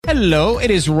Hello, it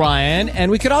is Ryan,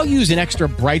 and we could all use an extra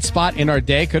bright spot in our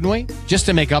day, couldn't we? Just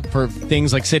to make up for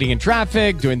things like sitting in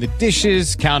traffic, doing the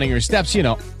dishes, counting your steps, you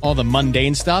know, all the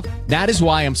mundane stuff. That is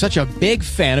why I'm such a big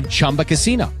fan of Chumba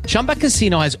Casino. Chumba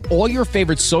Casino has all your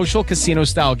favorite social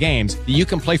casino-style games that you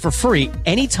can play for free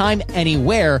anytime,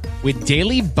 anywhere with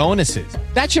daily bonuses.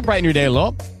 That should brighten your day a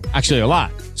little. Actually, a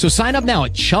lot. So sign up now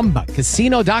at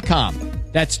ChumbaCasino.com.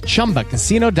 That's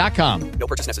ChumbaCasino.com. No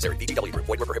purchase necessary. VGW Group.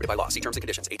 Void where prohibited by law. See terms and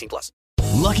conditions. 18+.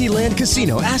 Lucky Land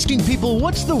Casino, asking people,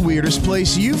 what's the weirdest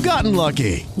place you've gotten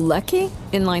lucky? Lucky?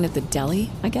 In line at the deli,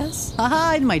 I guess?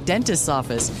 Aha, in my dentist's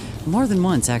office. More than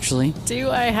once, actually.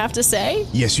 Do I have to say?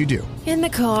 Yes, you do. In the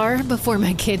car before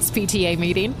my kids' PTA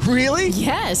meeting. Really?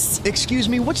 Yes. Excuse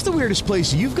me, what's the weirdest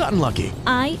place you've gotten lucky?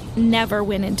 I never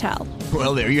win and tell.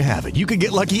 Well, there you have it. You can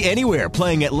get lucky anywhere,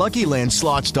 playing at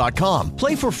LuckyLandSlots.com.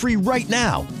 Play for free right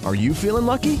now. Are you feeling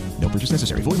lucky? No purchase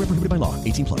necessary. Void where prohibited by law.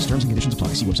 18+. Terms and conditions apply.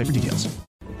 See website for details.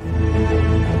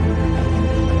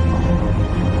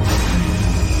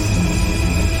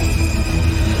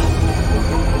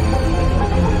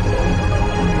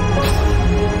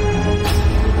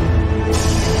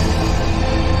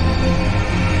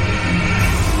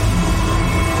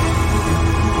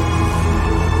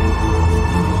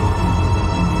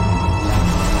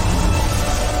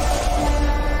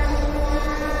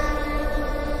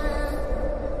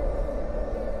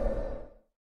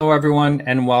 Hello, everyone,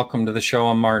 and welcome to the show.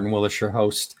 I'm Martin Willis, your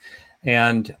host,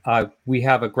 and we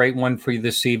have a great one for you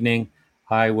this evening.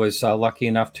 I was lucky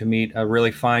enough to meet a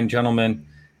really fine gentleman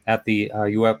at the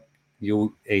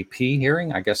UAP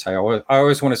hearing. I guess I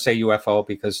always want to say UFO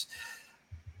because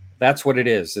that's what it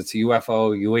is. It's a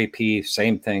UFO, UAP,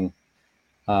 same thing.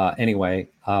 Anyway,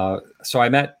 so I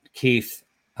met Keith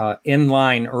in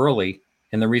line early,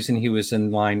 and the reason he was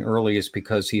in line early is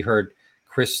because he heard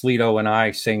Chris Lito and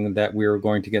I saying that we were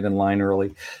going to get in line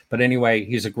early. But anyway,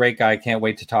 he's a great guy. Can't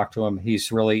wait to talk to him.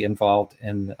 He's really involved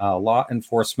in law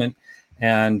enforcement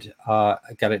and got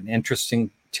an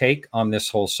interesting take on this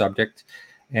whole subject.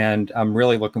 And I'm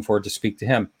really looking forward to speak to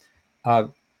him.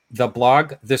 The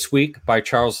blog this week by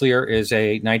Charles Lear is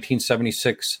a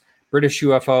 1976 British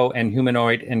UFO and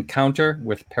humanoid encounter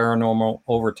with paranormal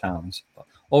overtones.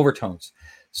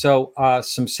 So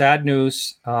some sad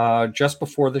news just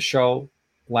before the show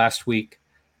last week.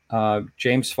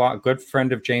 James Fox, good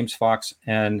friend of James Fox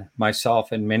and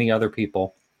myself and many other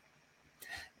people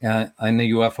in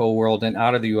the UFO world and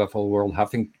out of the UFO world,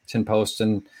 Huffington Post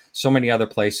and so many other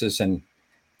places and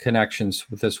connections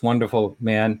with this wonderful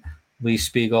man, Lee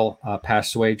Spiegel,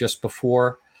 passed away just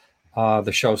before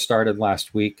the show started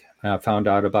last week. I found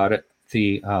out about it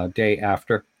the day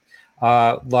after.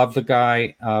 Love the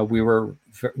guy.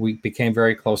 We became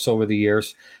very close over the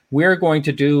years. We're going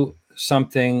to do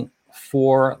something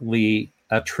for Lee,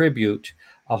 a tribute.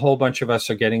 A whole bunch of us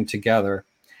are getting together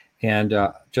and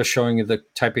just showing you the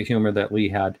type of humor that Lee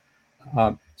had.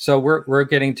 So we're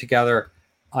getting together.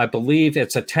 I believe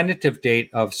it's a tentative date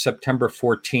of September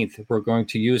 14th. We're going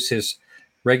to use his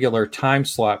regular time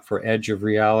slot for Edge of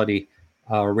Reality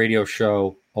radio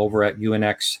show over at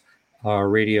UNX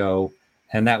Radio.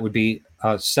 And that would be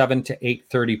 7 to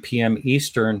 8:30 p.m.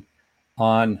 Eastern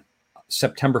on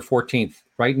September 14th.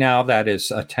 Right now, that is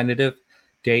a tentative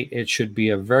date. It should be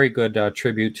a very good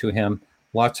tribute to him.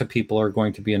 Lots of people are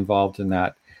going to be involved in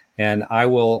that. And I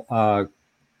will,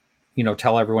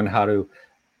 tell everyone how to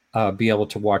be able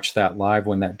to watch that live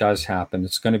when that does happen.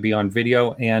 It's going to be on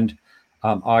video and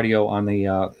audio on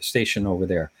the station over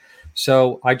there.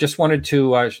 So I just wanted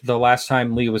to, the last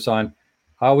time Lee was on,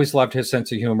 I always loved his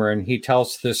sense of humor, and he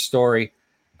tells this story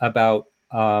about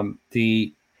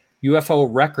the UFO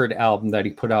record album that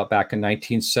he put out back in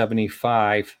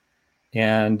 1975.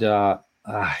 And I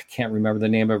can't remember the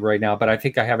name of it right now, but I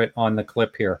think I have it on the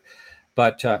clip here.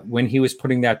 But when he was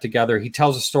putting that together, he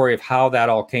tells a story of how that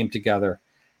all came together.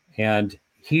 And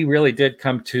he really did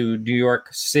come to New York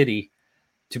City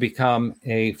to become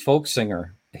a folk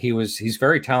singer. He's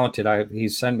very talented. He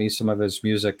sent me some of his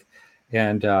music.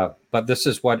 And but this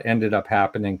is what ended up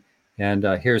happening. And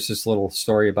here's this little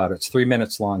story about it. It's 3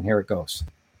 minutes long. Here it goes.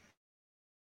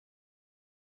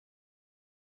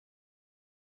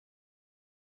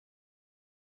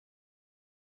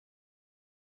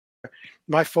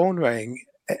 My phone rang,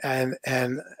 and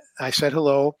I said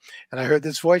hello, and I heard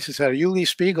this voice. He said, "Are you Lee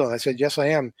Spiegel?" I said, "Yes, I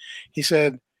am." He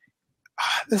said,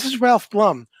 "This is Ralph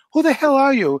Blum. Who the hell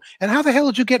are you? And how the hell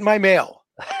did you get my mail?"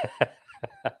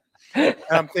 And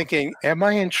I'm thinking, am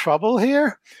I in trouble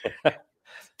here?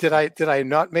 Did I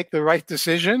not make the right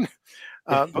decision?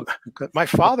 My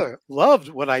father loved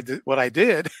what I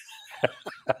did.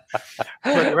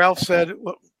 But Ralph said,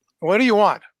 "What do you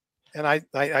want?" And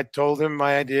I told him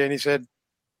my idea, and he said,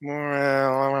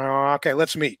 well, okay,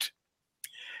 let's meet.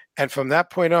 And from that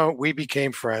point on, we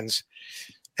became friends.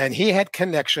 And he had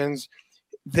connections.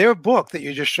 Their book that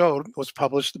you just showed was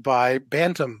published by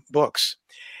Bantam Books.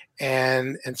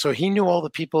 And so he knew all the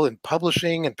people in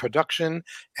publishing and production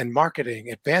and marketing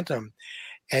at Bantam.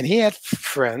 And he had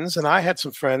friends, and I had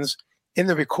some friends in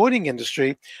the recording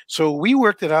industry. So we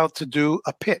worked it out to do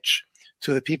a pitch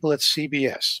to the people at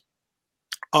CBS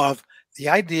of the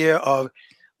idea of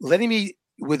letting me,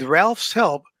 with Ralph's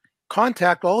help,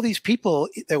 contact all these people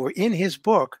that were in his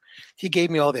book. He gave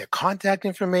me all their contact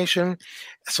information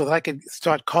so that I could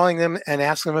start calling them and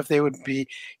ask them if they would be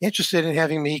interested in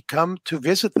having me come to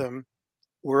visit them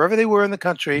wherever they were in the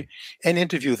country and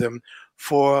interview them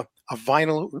for a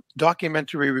vinyl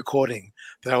documentary recording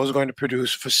that I was going to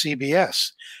produce for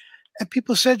CBS. And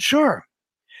people said, sure.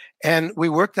 And we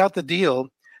worked out the deal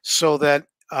so that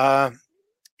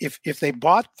if they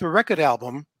bought the record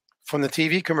album from the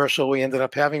TV commercial we ended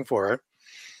up having for it,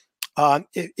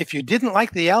 if you didn't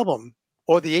like the album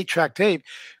or the 8-track tape,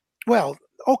 well,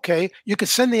 okay, you could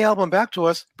send the album back to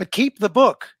us, but keep the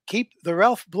book, keep the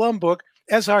Ralph Blum book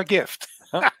as our gift.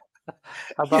 How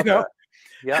about that?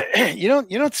 Yeah. You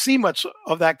don't see much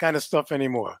of that kind of stuff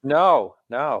anymore. No.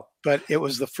 But it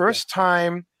was the first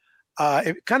time.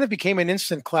 It kind of became an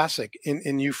instant classic in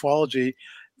ufology.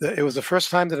 It was the first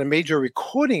time that a major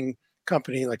recording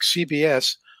company like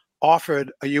CBS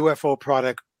offered a UFO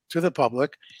product to the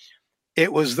public.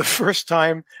 It was the first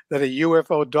time that a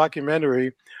UFO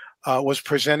documentary was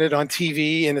presented on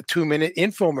TV in a 2-minute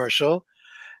infomercial.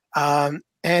 And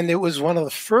it was one of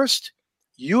the first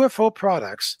UFO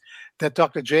products that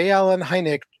Dr. J. Allen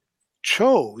Hynek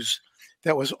chose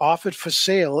that was offered for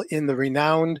sale in the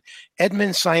renowned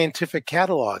Edmund Scientific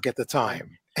Catalog at the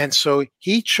time. And so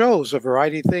he chose a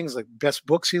variety of things, like best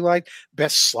books he liked,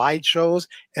 best slideshows,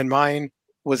 and mine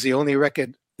was the only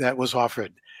record that was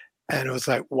offered. And it was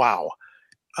like, wow.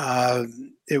 I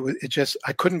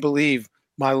couldn't believe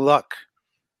my luck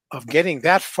of getting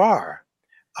that far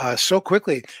so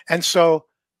quickly. And so,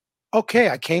 okay,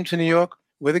 I came to New York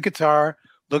with a guitar,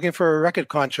 looking for a record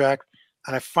contract,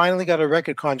 and I finally got a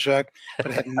record contract, but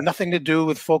it had nothing to do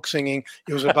with folk singing.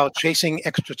 It was about chasing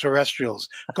extraterrestrials.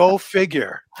 Go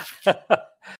figure.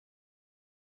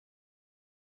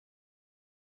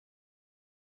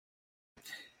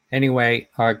 Anyway,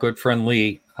 our good friend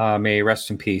Lee, may he rest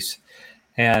in peace.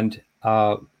 And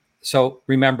so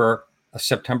remember,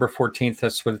 September 14th,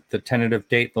 that's what the tentative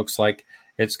date looks like.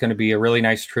 It's going to be a really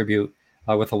nice tribute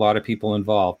with a lot of people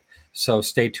involved. So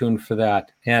stay tuned for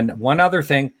that. And one other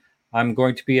thing, I'm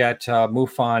going to be at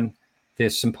MUFON, the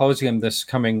symposium this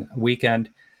coming weekend.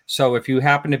 So if you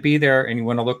happen to be there and you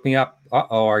want to look me up,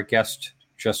 our guest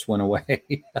just went away.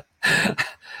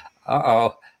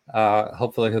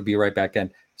 Hopefully he'll be right back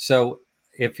in. So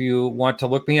if you want to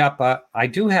look me up, I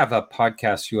do have a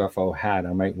podcast UFO hat.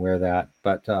 I might wear that,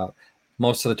 but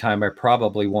most of the time I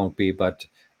probably won't be. But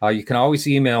you can always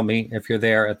email me if you're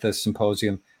there at the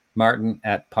symposium,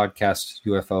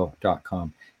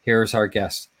 martin@podcastufo.com. Here's our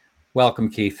guest. Welcome,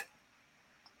 Keith.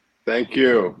 Thank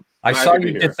you. I saw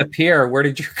you disappear. Where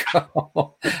did you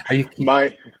go?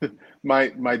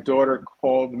 My daughter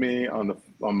called me on the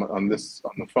phone,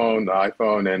 the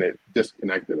iPhone, and it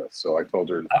disconnected us. So I told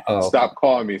her, stop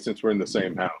calling me since we're in the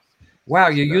same house. Wow,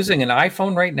 you're using an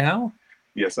iPhone right now?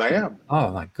 Yes, I am. Oh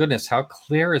my goodness, how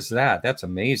clear is that? That's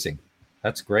amazing.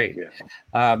 That's great.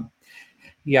 Yeah,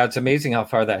 it's amazing how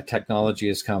far that technology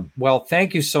has come. Well,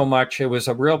 thank you so much. It was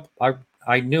a real.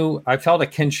 I felt a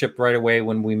kinship right away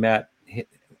when we met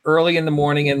early in the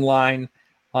morning in line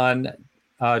on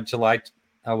July.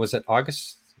 Was it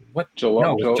August? What?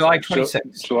 July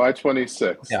 26th. July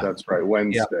 26th. Yeah. That's right.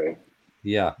 Wednesday.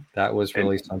 Yeah, that was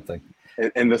really something.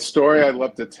 And the story I'd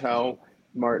love to tell,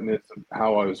 Martin, is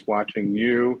how I was watching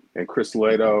you and Chris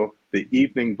Lato the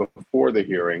evening before the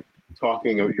hearing,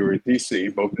 talking. You were in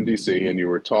DC, both in DC, and you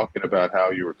were talking about how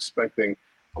you were expecting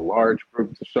a large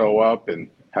group to show up and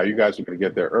how you guys were going to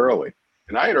get there early.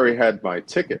 And I had already had my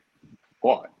ticket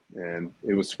bought, and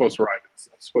it was supposed to arrive at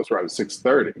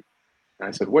 6:30. And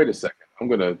I said, wait a second, I'm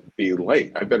going to be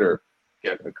late. I better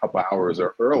get a couple hours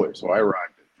earlier. So I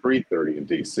arrived at 3:30 in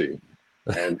DC.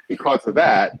 And because of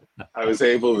that, I was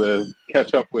able to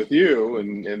catch up with you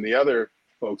and the other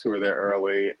folks who were there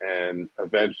early and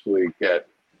eventually get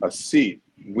a seat.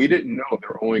 We didn't know there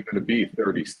were only going to be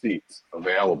 30 seats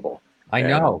available. I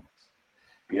know.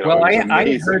 Well,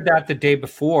 I heard that the day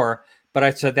before, but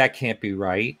I said that can't be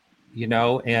right,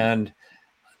 and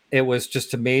it was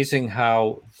just amazing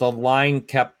how the line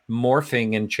kept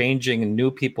morphing and changing, and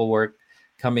new people were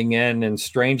coming in and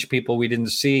strange people we didn't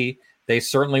see. They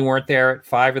certainly weren't there at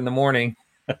 5 a.m.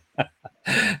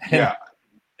 Yeah.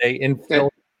 They infilled.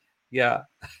 Yeah.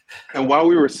 And while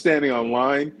we were standing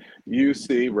online, you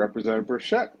see Representative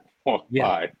Burchett walk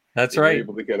by. That's We were right.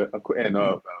 able to get of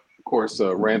course,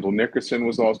 Randall Nickerson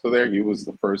was also there. He was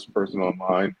the first person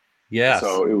online. Yes.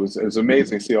 So it was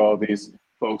amazing to see all these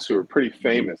folks who are pretty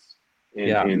famous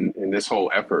in this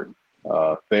whole effort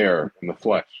there in the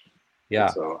flesh. Yeah.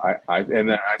 And so then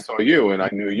I saw you, and I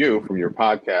knew you from your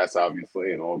podcast,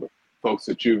 obviously, and all the folks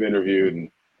that you've interviewed,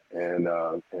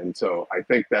 and so I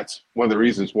think that's one of the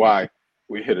reasons why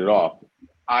we hit it off.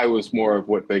 I was more of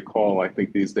what they call, I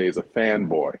think these days, a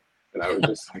fanboy. And I was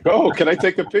just like, oh, can I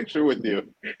take a picture with you?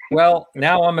 Well,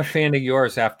 now I'm a fan of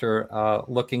yours after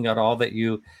looking at all that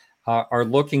you are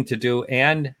looking to do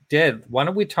and did. Why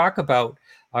don't we talk about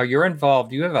you're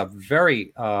involved? You have a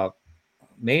very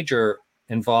major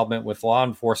involvement with law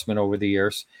enforcement over the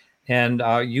years, and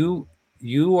you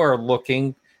are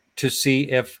looking to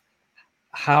see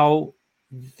how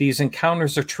these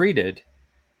encounters are treated.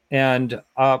 And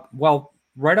well,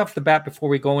 right off the bat, before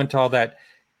we go into all that,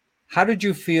 how did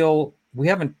you feel? We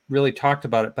haven't really talked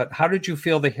about it, but how did you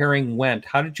feel the hearing went?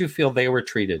 How did you feel they were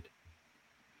treated?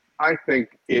 I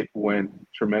think it went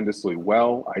tremendously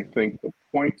well. I think the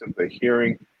point of the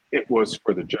hearing, it was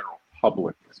for the general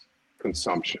public's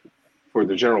consumption, for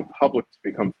the general public to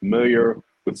become familiar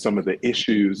with some of the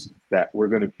issues that we're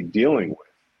going to be dealing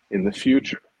with in the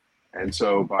future. And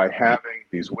so by having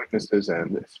these witnesses,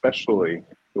 and especially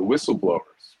the whistleblowers,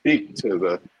 speak to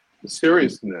the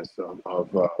seriousness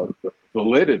of the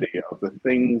validity of the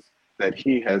things that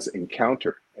he has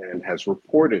encountered and has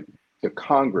reported to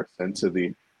Congress and to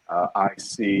the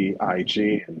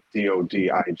ICIG and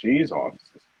DODIG's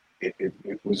offices,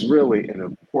 it was really an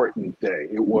important day.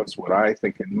 It was what I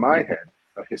think in my head,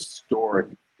 a historic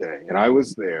day. And I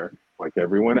was there, like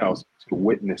everyone else, to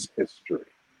witness history.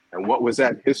 And what was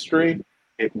that history?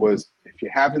 It was, if you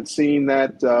haven't seen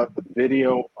that the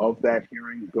video of that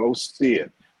hearing, go see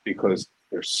it, because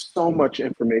there's so much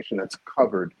information that's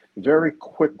covered very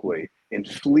quickly in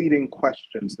fleeting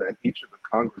questions that each of the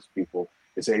Congress people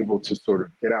is able to sort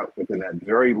of get out within that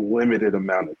very limited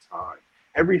amount of time.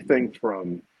 Everything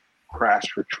from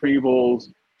crash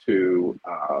retrievals to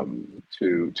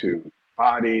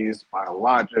bodies,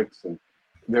 biologics, and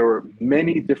there were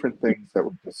many different things that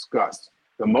were discussed.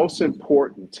 The most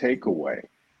important takeaway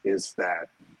is that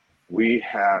we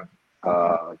have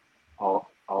a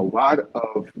lot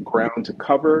of ground to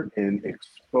cover in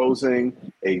exposing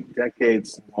a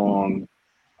decades-long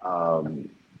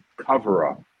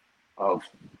cover-up of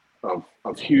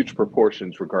huge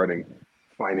proportions regarding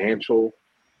financial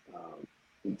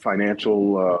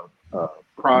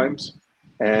crimes,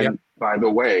 and by the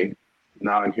way,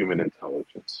 non-human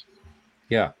intelligence.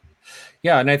 Yeah,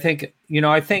 and I think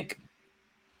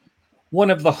one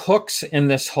of the hooks in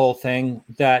this whole thing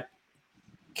that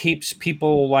keeps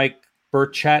people like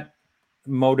Burchett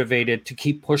motivated to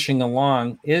keep pushing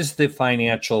along is the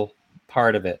financial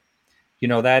part of it.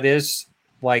 That is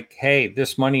like, hey,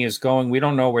 this money is going. We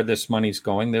don't know where this money's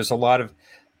going.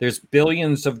 There's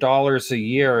billions of dollars a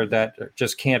year that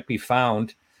just can't be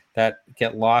found, that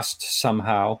get lost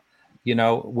somehow.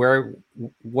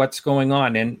 What's going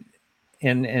on? And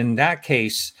in that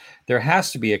case, there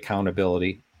has to be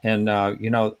accountability. And,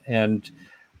 and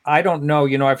I don't know,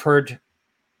 I've heard,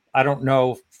 I don't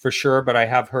know for sure, but I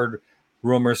have heard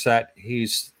rumors that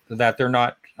they're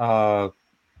not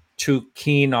too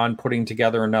keen on putting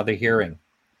together another hearing.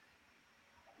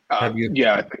 Have you?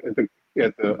 Yeah, I think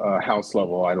at the House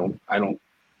level, I don't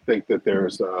think that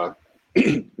there's the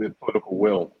political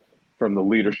will from the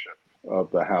leadership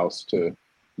of the House to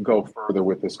go further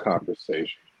with this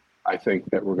conversation. I think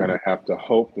that we're going to have to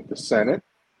hope that the Senate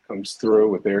comes through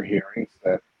with their hearings,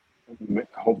 that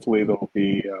hopefully they'll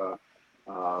be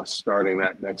starting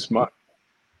that next month.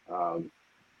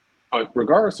 But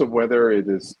regardless of whether it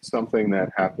is something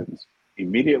that happens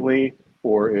immediately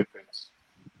or if it's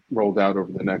rolled out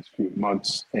over the next few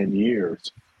months and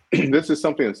years, this is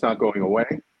something that's not going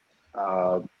away.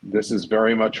 This is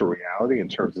very much a reality in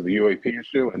terms of the UAP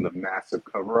issue and the massive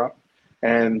cover-up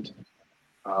and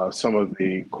some of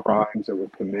the crimes that were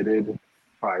committed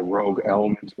by rogue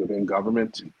elements within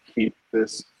government to keep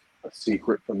this a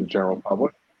secret from the general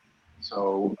public.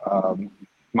 So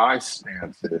my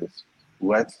stance is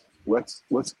let's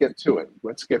get to it.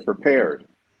 Let's get prepared.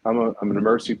 I'm an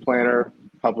emergency planner,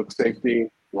 public safety,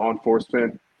 law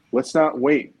enforcement. Let's not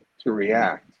wait to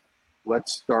react.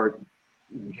 Let's start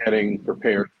getting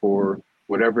prepared for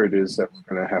whatever it is that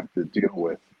we're going to have to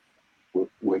deal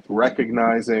with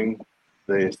recognizing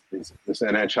this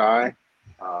NHI,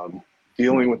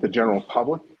 dealing with the general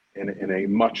public in a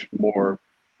much more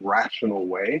rational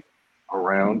way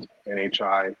around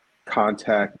NHI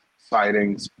contact,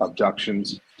 sightings,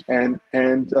 abductions, and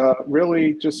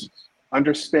really just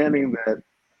understanding that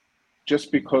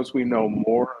just because we know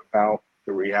more about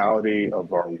the reality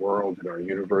of our world and our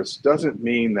universe doesn't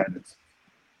mean that it's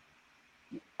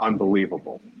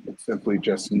unbelievable. It's simply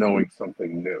just knowing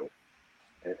something new,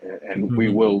 and we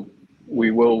will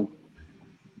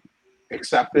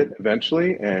accept it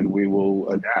eventually, and we will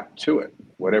adapt to it,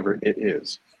 whatever it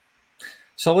is.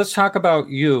 So let's talk about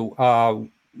you. How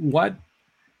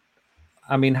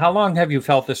long have you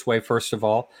felt this way, first of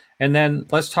all? And then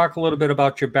let's talk a little bit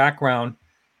about your background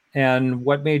and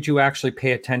what made you actually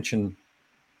pay attention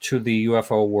to the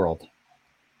UFO world.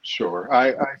 Sure.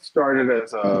 I started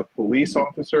as a police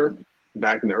officer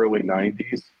back in the early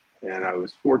 90s, and I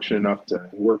was fortunate enough to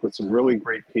work with some really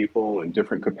great people in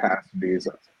different capacities.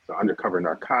 I was an undercover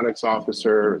narcotics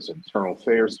officer, as an internal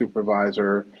affairs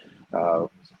supervisor,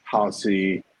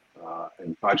 policy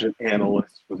and budget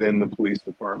analyst within the police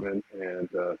department, and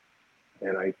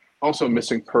I also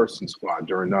missing person squad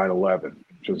during 9/11,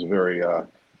 which was a very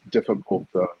difficult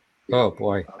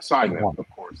assignment, of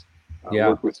course.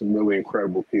 Worked with some really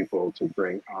incredible people to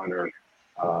bring honor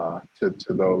to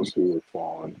those who had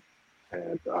fallen,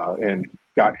 and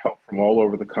got help from all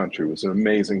over the country. It was an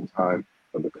amazing time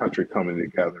of the country coming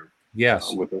together.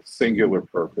 Yes, with a singular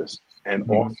purpose, and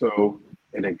also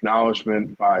an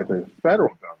acknowledgement by the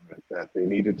federal government that they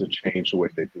needed to change the way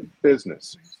they did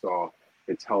business. You saw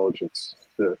intelligence,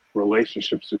 the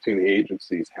relationships between the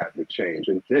agencies had to change,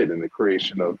 and did in the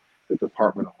creation of the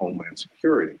Department of Homeland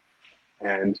Security.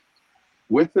 And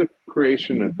with the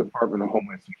creation of the Department of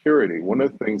Homeland Security, one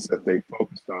of the things that they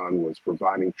focused on was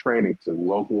providing training to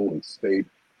local and state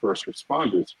first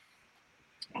responders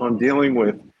on dealing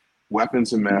with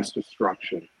weapons of mass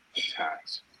destruction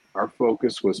attacks. Our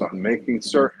focus was on making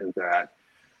certain that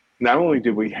not only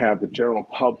did we have the general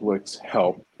public's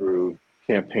help through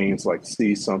campaigns like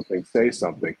See Something, Say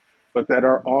Something, but that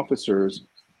our officers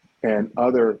and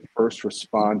other first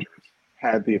responders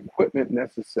had the equipment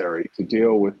necessary to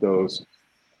deal with those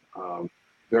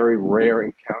very rare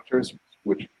encounters,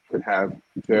 which could have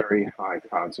very high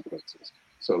consequences.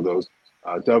 So those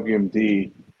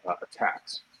WMD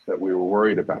attacks that we were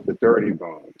worried about, the dirty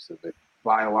bombs, and the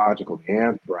biological, the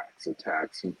anthrax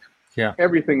attacks, and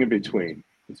everything in between.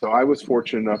 And so I was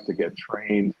fortunate enough to get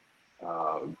trained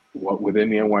within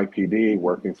the NYPD,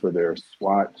 working for their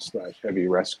SWAT/heavy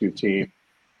rescue team,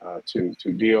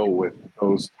 to deal with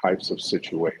those types of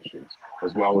situations,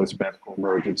 as well as medical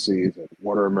emergencies and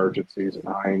water emergencies and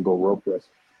high-angle rope rescue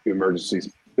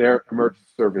emergencies. Their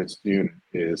emergency service unit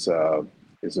is a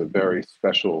very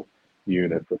special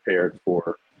unit prepared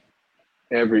for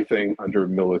everything under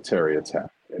military attack.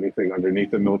 Anything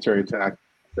underneath a military attack,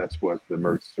 that's what the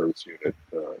emergency service unit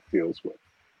deals with.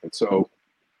 And so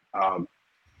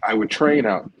I would train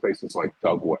out in places like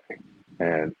Dugway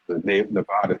and the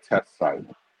Nevada test site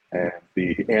and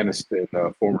the Anniston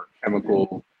former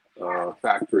chemical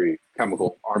factory,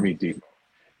 chemical army depot.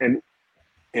 And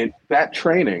that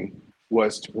training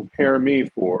was to prepare me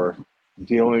for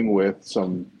dealing with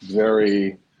some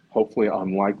very hopefully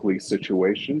unlikely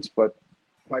situations, but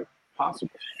quite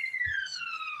possible.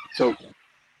 So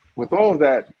with all of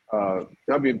that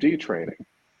WMD training,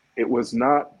 it was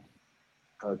not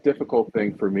a difficult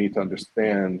thing for me to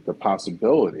understand the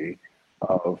possibility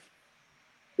of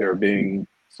there being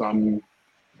something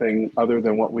other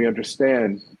than what we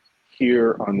understand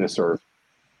here on this earth,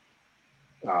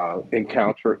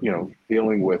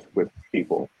 dealing with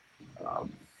people.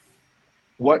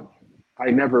 What I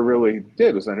never really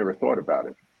did was I never thought about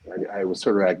it. I was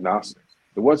sort of agnostic.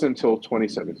 It wasn't until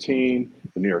 2017,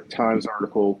 the New York Times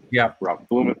article, Ralph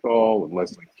Blumenthal and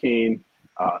Leslie Kean,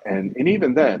 and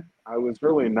even then, I was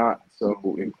really not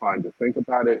so inclined to think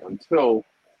about it until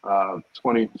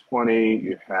 2020.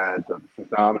 You had The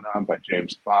Phenomenon by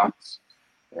James Fox,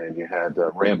 and you had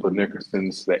Rambler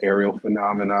Nickerson's The Aerial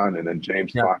Phenomenon, and then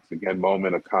James Fox again,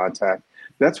 Moment of Contact.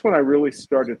 That's when I really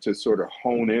started to sort of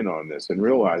hone in on this and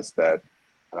realize that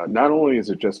not only is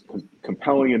it just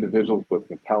compelling individuals with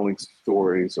compelling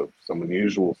stories of some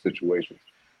unusual situations,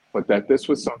 but that this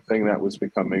was something that was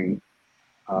becoming,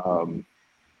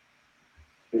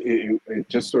 it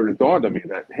just sort of dawned on me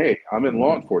that, hey, I'm in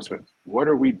law enforcement. What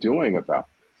are we doing about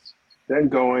this? Then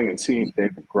going and seeing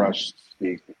David Grush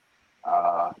speak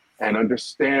and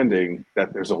understanding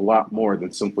that there's a lot more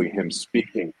than simply him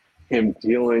speaking, him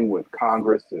dealing with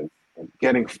Congress and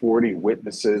getting 40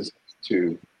 witnesses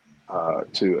to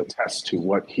attest to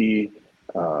what he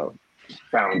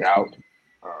found out,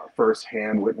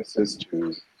 firsthand witnesses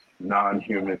to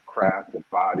non-human craft and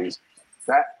bodies.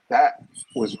 That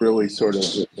was really sort of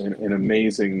an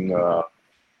amazing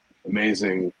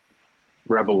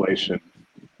revelation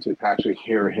to actually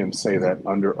hear him say that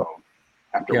under oath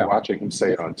after watching him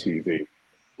say it on TV.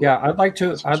 Yeah, I'd like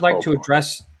to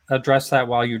address that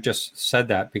while you just said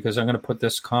that, because I'm going to put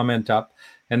this comment up,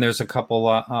 and there's a couple,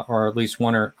 or at least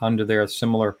one or under there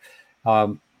similar.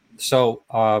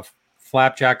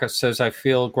 Flapjack says, I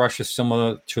feel Grush is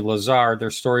similar to Lazar.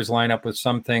 Their stories line up with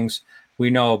some things we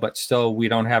know, but still we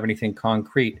don't have anything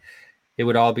concrete. It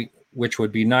would all be, which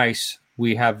would be nice.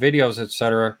 We have videos,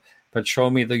 etc., but show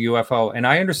me the UFO. And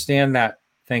I understand that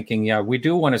thinking, yeah, we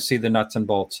do want to see the nuts and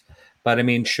bolts. But I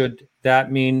mean, should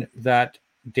that mean that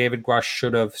David Grush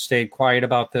should have stayed quiet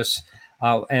about this?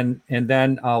 And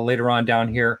then later on down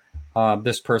here,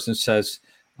 this person says,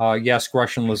 yes,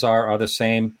 Grush and Lazar are the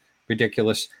same.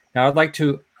 Ridiculous. Now, I'd like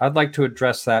to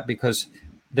address that, because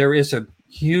there is a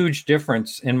huge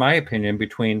difference, in my opinion,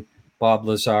 between Bob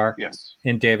Lazar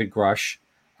and David Grush.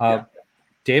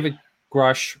 David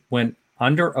Grush went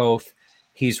under oath.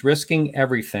 He's risking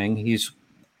everything. He's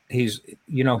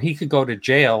he could go to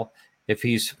jail if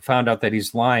he's found out that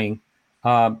he's lying.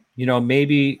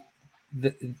 Maybe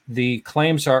the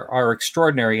claims are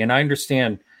extraordinary, and I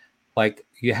understand, like,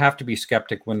 you have to be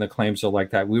skeptic when the claims are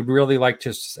like that. We'd really like to,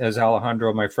 as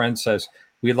Alejandro, my friend, says,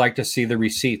 we'd like to see the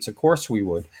receipts. Of course we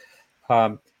would.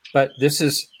 But this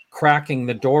is cracking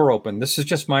the door open. This is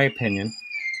just my opinion.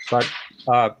 But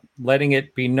letting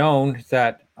it be known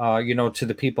that, to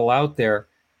the people out there,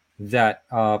 that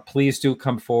please do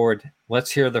come forward.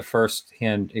 Let's hear the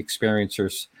first-hand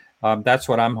experiencers. That's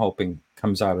what I'm hoping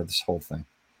comes out of this whole thing.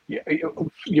 Yeah,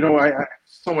 I have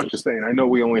so much to say, and I know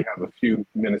we only have a few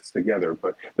minutes together,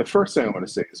 but the first thing I want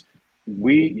to say is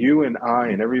you and I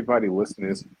and everybody listening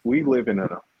is, we live in an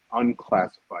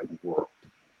unclassified world.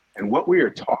 And what we are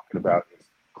talking about is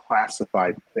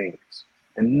classified things.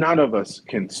 And none of us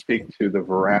can speak to the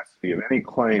veracity of any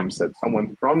claims that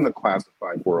someone from the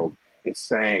classified world is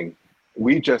saying.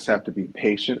 We just have to be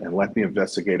patient and let the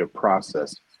investigative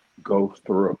process go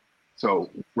through. So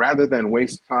rather than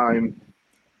waste time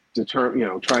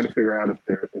trying to figure out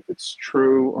if it's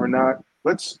true or not,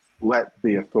 let's let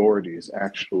the authorities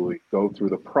actually go through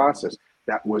the process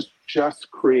that was just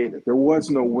created. There was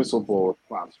no whistleblower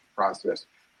process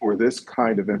for this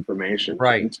kind of information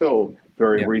until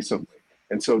very recently.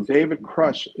 And so David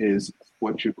Grush is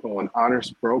what you call an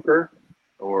honest broker,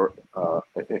 or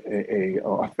a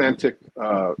authentic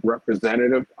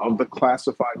representative of the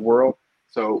classified world.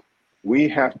 So we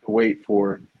have to wait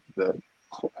for the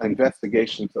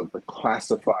investigations of the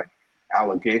classified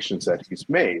allegations that he's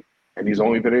made, and he's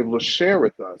only been able to share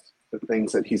with us the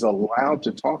things that he's allowed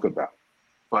to talk about.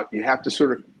 But you have to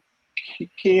sort of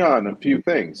key on a few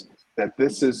things, that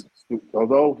this is,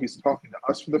 although he's talking to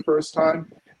us for the first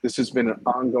time, this has been an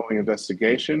ongoing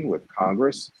investigation with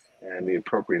Congress and the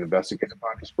appropriate investigative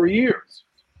bodies for years.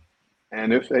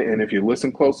 And if you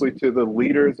listen closely to the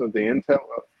leaders of the intel,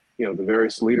 the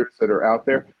various leaders that are out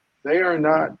there, they are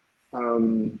not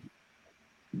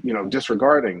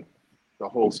disregarding the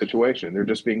whole situation. They're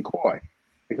just being coy,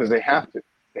 because they have to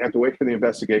wait for the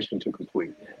investigation to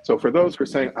complete. So for those who are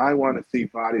saying, I want to see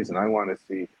bodies and I want to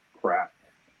see crap,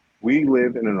 we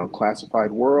live in an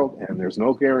unclassified world, and there's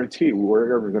no guarantee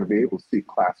we're ever going to be able to see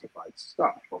classified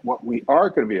stuff. But what we are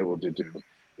going to be able to do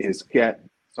is get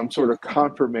some sort of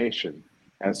confirmation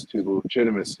as to the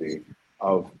legitimacy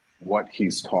of what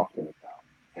he's talking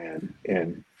about.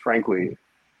 And frankly,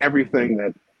 everything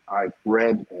that I've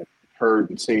read and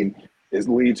heard and seen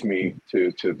leads me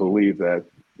to believe that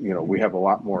we have a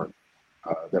lot more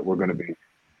that we're going to be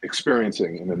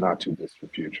experiencing in the not too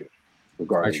distant future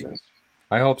regarding this.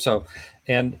 I hope so.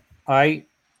 And I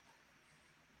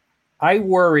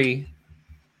worry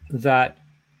that,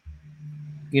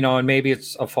 and maybe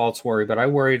it's a false worry, but I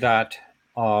worry that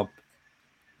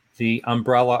the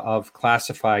umbrella of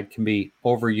classified can be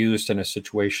overused in a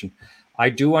situation. I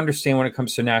do understand when it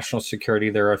comes to national security,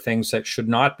 there are things that should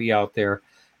not be out there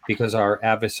because our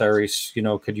adversaries,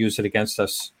 could use it against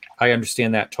us. I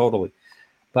understand that totally.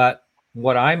 But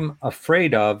what I'm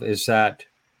afraid of is that,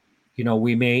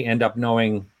 we may end up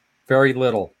knowing very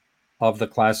little of the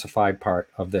classified part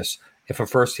of this. If a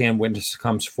firsthand witness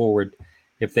comes forward,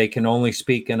 if they can only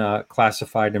speak in a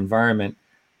classified environment,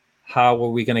 how are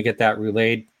we going to get that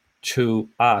relayed to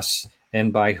us,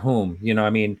 and by whom?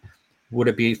 Would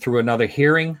it be through another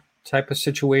hearing type of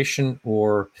situation,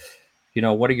 or,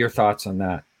 what are your thoughts on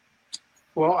that?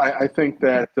 Well, I think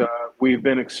that we've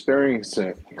been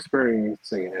experiencing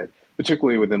it,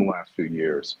 particularly within the last few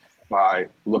years, by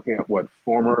looking at what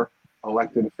former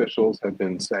elected officials have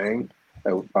been saying.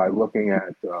 by looking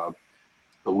at the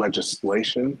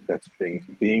legislation that's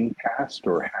being passed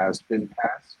or has been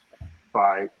passed,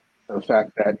 by the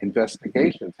fact that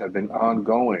investigations have been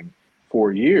ongoing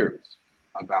for years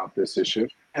about this issue,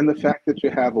 and the fact that you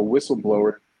have a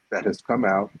whistleblower that has come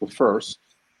out, the first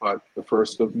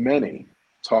of many,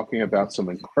 talking about some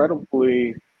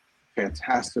incredibly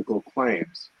fantastical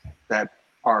claims that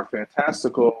are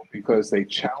fantastical because they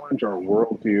challenge our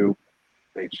worldview,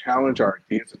 they challenge our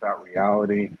ideas about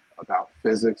reality, about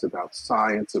physics, about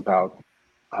science, about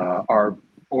our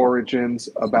origins,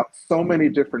 about so many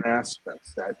different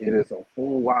aspects that it is a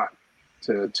whole lot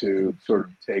to sort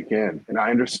of take in. And I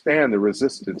understand the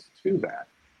resistance to that,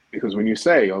 because when you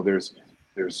say, oh, they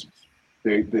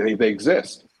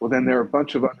exist, well, then there are a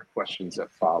bunch of other questions that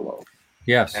follow.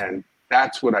 Yes. And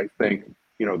that's what I think,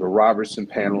 the Robertson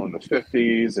panel in the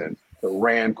 50s and the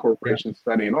Rand Corporation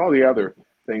study and all the other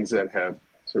things that have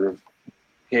sort of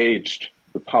gauged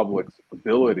the public's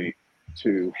ability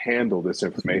to handle this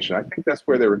information. I think that's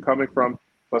where they were coming from,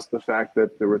 plus the fact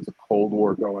that there was a Cold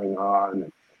War going on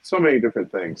and so many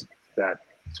different things that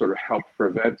sort of helped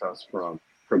prevent us from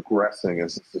progressing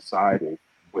as a society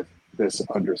with this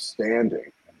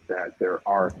understanding that there's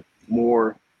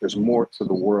more to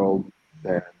the world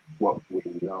than what we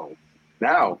know.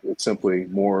 Now it's simply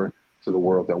more to the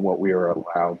world than what we are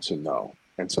allowed to know.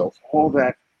 And so all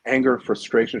that anger,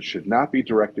 frustration should not be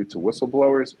directed to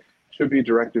whistleblowers, should be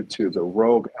directed to the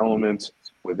rogue elements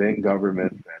within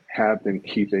government that have been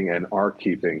keeping and are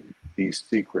keeping these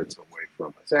secrets away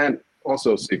from us, and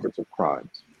also secrets of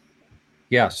crimes.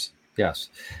 Yes.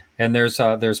 And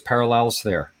there's parallels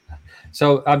there.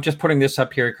 So I'm just putting this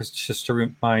up here just to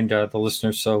remind the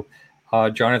listeners. So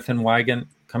Jonathan Wigand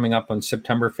coming up on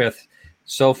September 5th.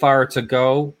 So far it's a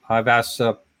go. I've asked,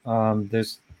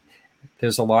 there's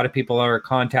a lot of people that are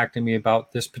contacting me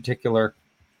about this particular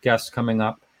guest coming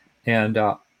up. And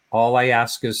all I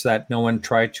ask is that no one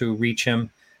try to reach him,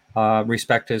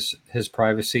 respect his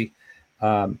privacy.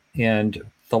 And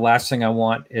the last thing I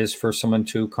want is for someone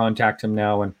to contact him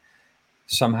now and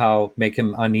somehow make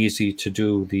him uneasy to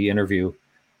do the interview,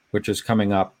 which is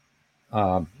coming up,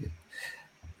 in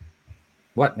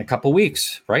a couple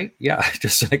weeks, right? Yeah,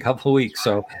 just in a couple weeks.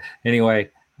 So anyway,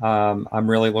 I'm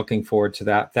really looking forward to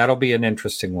that. That'll be an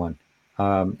interesting one.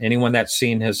 Anyone that's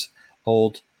seen his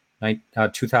old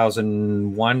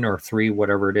 2001 or 3,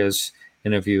 whatever it is,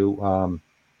 interview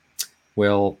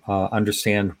will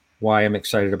understand why I'm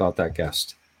excited about that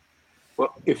guest.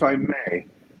 Well, if I may,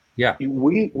 yeah,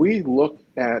 we look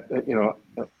at,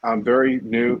 I'm very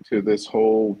new to this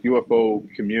whole UFO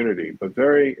community, but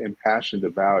very impassioned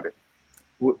about it.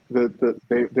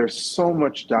 There's so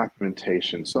much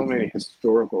documentation, so many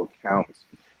historical accounts,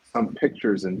 some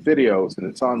pictures and videos, and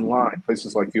it's online,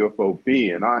 places like UFO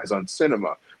B and Eyes on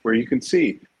Cinema, where you can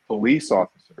see police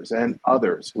officers and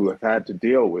others who have had to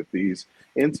deal with these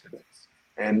incidents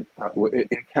and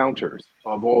encounters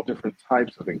of all different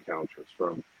types of encounters,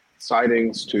 from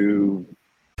sightings to...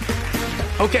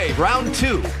 Okay, round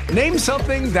 2. Name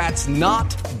something that's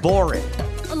not boring.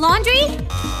 A laundry?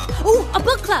 Ooh, a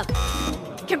book club.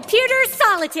 Computer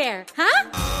solitaire, huh?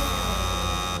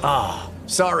 Ah,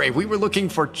 sorry, we were looking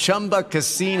for Chumba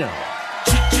Casino.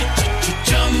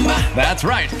 That's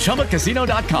right,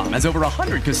 ChumbaCasino.com has over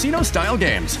 100 casino-style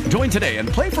games. Join today and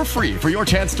play for free for your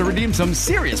chance to redeem some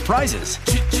serious prizes.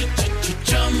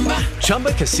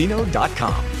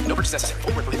 ChumbaCasino.com. No purchase necessary.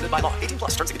 Void where prohibited by law. 18+.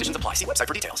 Terms and conditions apply. See website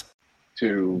for details.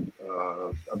 To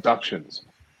abductions,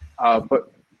 but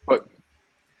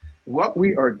what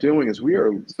we are doing is we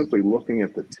are simply looking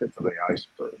at the tip of the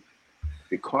iceberg.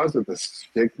 Because of the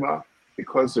stigma,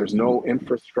 because there's no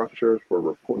infrastructure for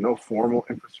report, no formal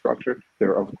infrastructure,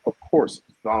 there are, of course,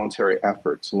 voluntary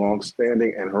efforts,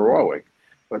 long-standing and heroic,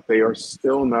 but they are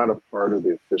still not a part of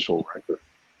the official record.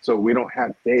 So we don't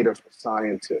have data for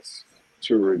scientists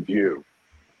to review.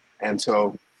 And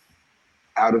so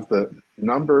out of the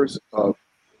numbers of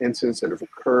incidents that have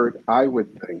occurred, I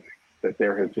would think that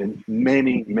there have been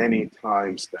many, many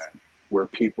times that where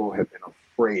people have been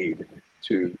afraid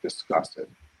to discuss it,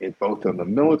 both on the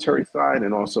military side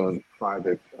and also in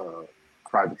private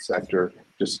sector,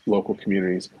 just local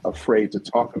communities, afraid to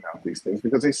talk about these things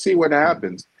because they see what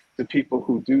happens to people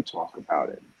who do talk about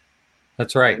it.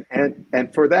 That's right.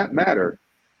 And for that matter,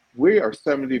 we are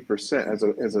 70% as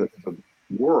a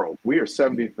world. We are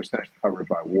 70% covered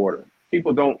by water.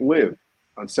 People don't live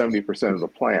on 70% of the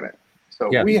planet, so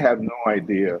yes. We have no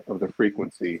idea of the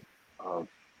frequency of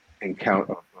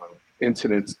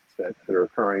incidents that are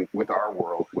occurring with our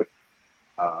world, with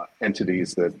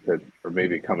entities that are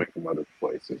maybe coming from other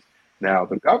places. Now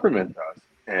the government does,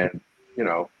 and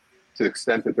to the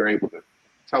extent that they're able to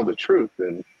tell the truth,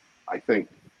 then I think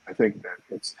that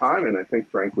it's time, and I think,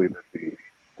 frankly, that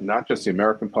not just the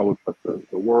American public, but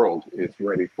the world is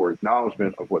ready for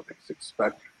acknowledgement of what they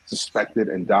suspected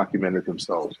and documented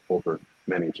themselves over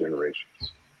many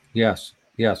generations. Yes.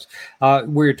 We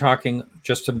were talking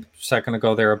just a second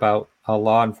ago there about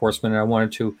law enforcement, and I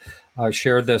wanted to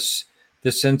share this.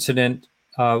 This incident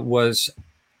was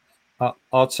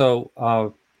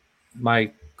also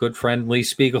my good friend Lee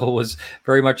Spiegel was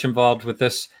very much involved with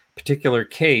this particular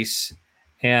case,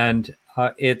 and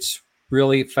it's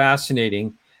really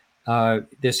fascinating.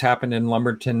 This happened in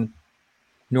Lumberton,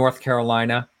 North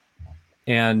Carolina,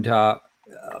 and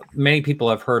many people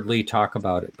have heard Lee talk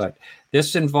about it, but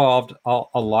this involved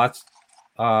a lot.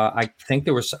 I think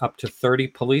there was up to 30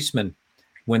 policemen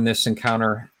when this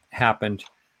encounter happened,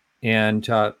 and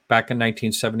back in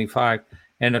 1975,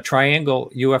 and a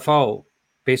triangle UFO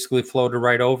basically floated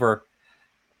right over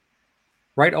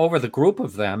the group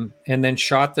of them, and then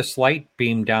shot this light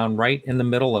beam down right in the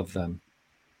middle of them.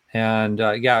 And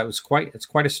it's quite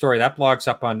a story. That blog's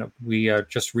up on. We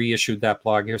just reissued that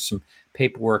blog. Here's some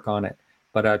paperwork on it,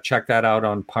 but check that out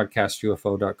on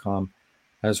podcastufo.com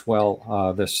as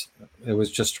well. It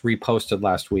was just reposted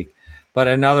last week. But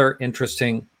another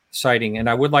interesting sighting, and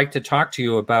I would like to talk to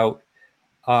you about,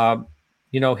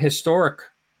 historic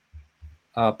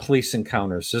police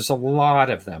encounters. There's a lot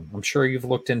of them. I'm sure you've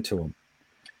looked into them.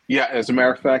 Yeah, as a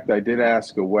matter of fact, I did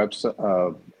ask a website,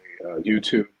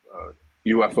 YouTube,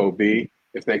 UFOB,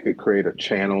 if they could create a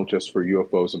channel just for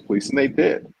UFOs and police, and they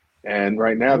did. And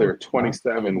right now there are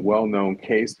 27 well-known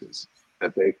cases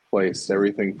that they've placed,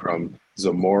 everything from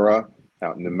Zamora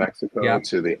out in New Mexico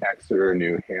to the Exeter,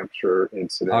 New Hampshire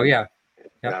incident. Oh, yeah.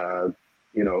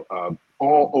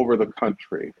 All over the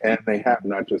country. And they have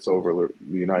not just over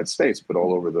the United States, but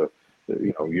all over the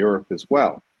Europe as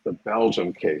well. The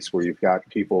Belgium case where you've got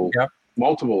people,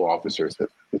 multiple officers,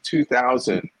 the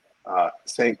 2000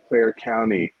 St. Clair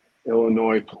County,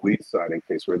 Illinois police sighting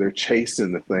case where they're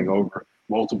chasing the thing over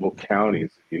multiple counties.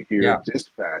 You hear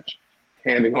dispatch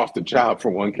handing off the job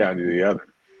from one county to the other.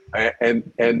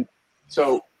 And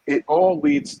so it all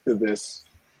leads to this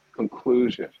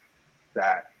conclusion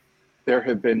that there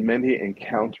have been many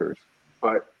encounters,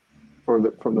 but from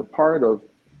the part of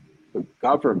the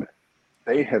government,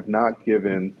 they have not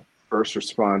given first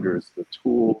responders the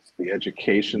tools, the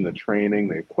education, the training,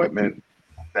 the equipment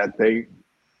that they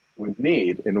would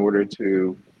need in order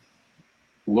to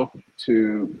look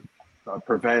to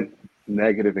prevent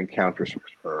negative encounters from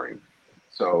occurring.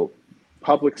 So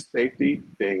public safety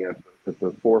being at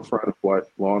the forefront of what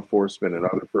law enforcement and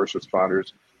other first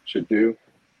responders should do,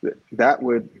 that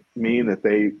would mean that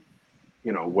they,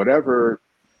 whatever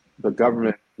the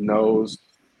government knows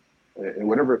and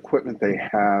whatever equipment they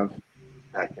have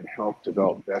that can help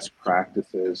develop best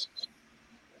practices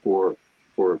for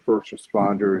first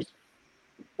responders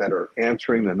that are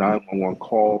answering the 911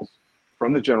 calls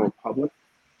from the general public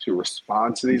to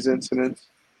respond to these incidents,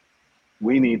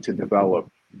 we need to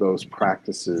develop those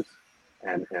practices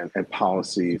and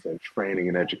policies and training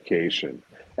and education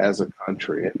as a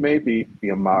country. It may be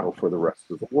a model for the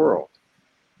rest of the world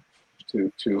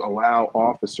to allow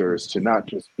officers to not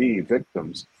just be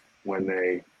victims when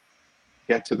they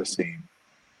get to the scene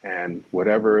and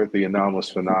whatever the anomalous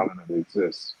phenomenon that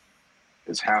exists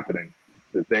is happening,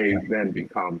 that they then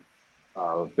become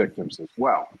victims as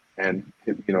well. And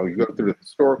you go through the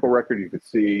historical record, you could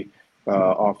see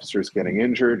officers getting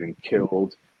injured and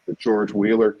killed. The George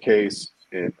Wheeler case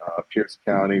in Pierce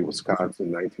County,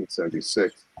 Wisconsin,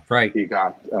 1976. Right. He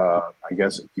got, I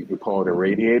guess you could call it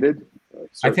irradiated.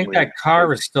 I think that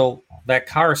car still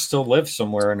lives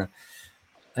somewhere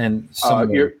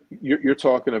You're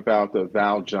talking about the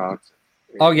Val Johnson.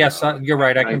 Oh yes, you're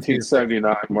right. I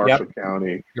 1979 Marshall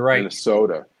County, you're right.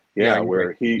 Minnesota. Where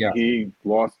right. he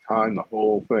lost time, the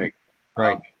whole thing.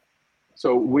 Right.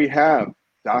 So we have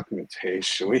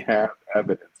documentation. We have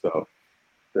evidence of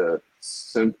the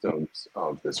symptoms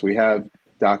of this. We have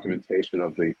documentation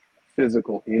of the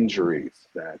physical injuries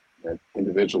that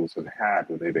individuals have had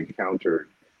when they've encountered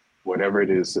whatever it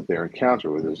is that they're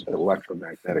encountering, whether it's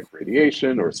electromagnetic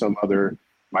radiation or some other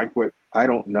microwave. I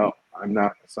don't know. I'm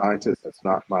not a scientist. That's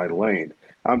not my lane.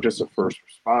 I'm just a first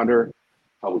responder,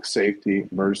 public safety,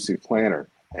 emergency planner.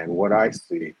 And what I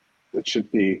see that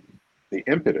should be the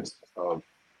impetus of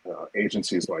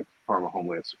agencies like Department of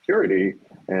Homeland Security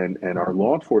and our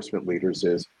law enforcement leaders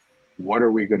is, what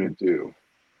are we going to do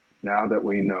now that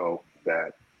we know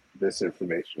that this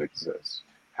information exists?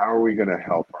 How are we going to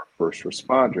help our first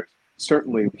responders?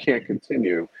 Certainly, we can't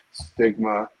continue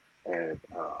stigma and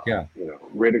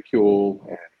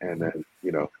ridicule and then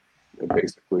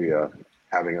basically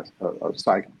having a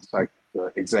psych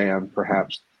exam,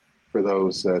 perhaps, for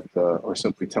those that are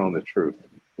simply telling the truth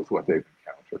with what they've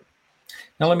encountered.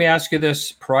 Now, let me ask you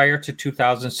this. Prior to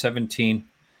 2017,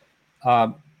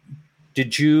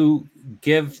 did you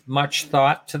give much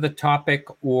thought to the topic,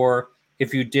 or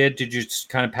if you did you just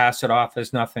kind of pass it off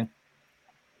as nothing?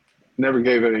 Never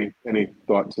gave any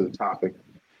thought to the topic.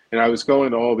 And I was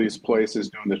going to all these places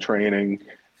doing the training.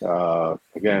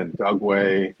 Again,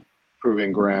 Dugway,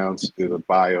 Proving Grounds, to do the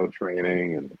bio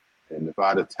training and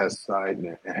Nevada test site,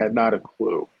 and I had not a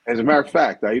clue. As a matter of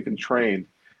fact, I even trained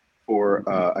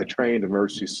I trained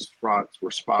emergency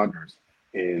responders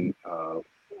in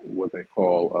what they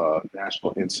call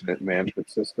National Incident Management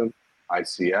System,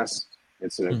 ICS,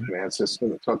 Incident Command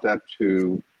System. I taught that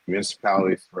to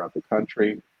municipalities throughout the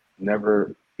country.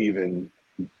 Never even,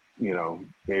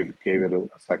 gave it a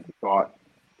second thought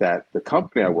that the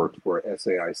company I worked for,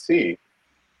 SAIC,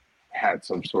 had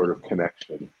some sort of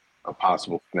connection, a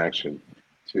possible connection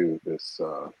to this,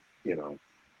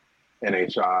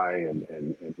 NHI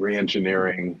and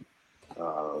re-engineering,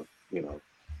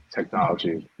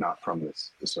 technology not from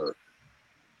this earth.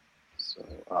 So,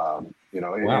 wow.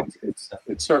 it's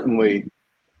certainly,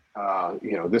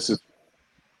 this is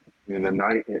in the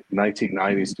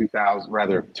 1990s,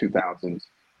 2000s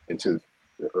into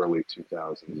the early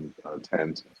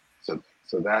 2010s.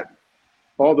 So that,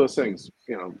 all those things,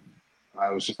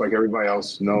 I was just like everybody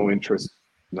else, no interest,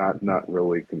 not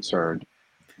really concerned.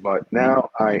 But now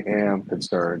I am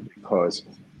concerned because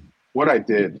what I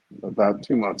did about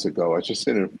 2 months ago, I just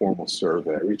did an informal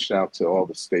survey. I reached out to all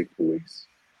the state police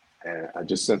and I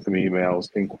just sent them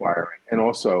emails inquiring, and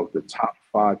also the top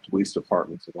 5 police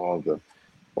departments in all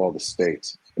the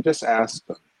states, and just asked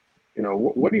them,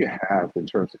 what do you have in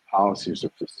terms of policies or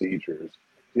procedures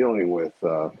dealing with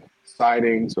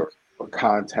sightings or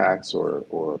contacts or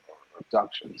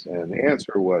abductions? And the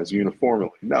answer was uniformly,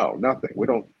 no, nothing. We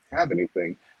don't have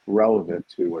anything relevant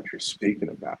to what you're speaking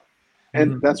about.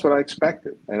 And that's what I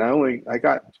expected. And I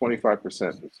got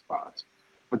 25% response,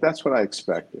 but that's what I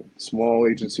expected. Small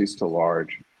agencies to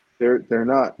large, they're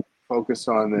not focused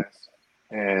on this,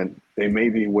 and they may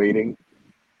be waiting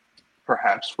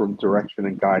perhaps for direction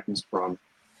and guidance from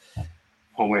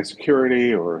Homeland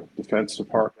Security or Defense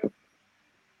Department.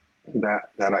 That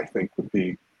I think would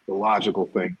be the logical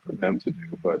thing for them to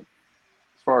do. But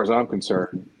as far as I'm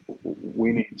concerned,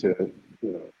 we need to,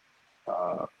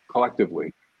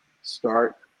 collectively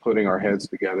start putting our heads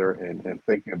together and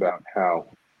thinking about how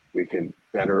we can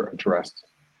better address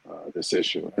this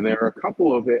issue. And there are a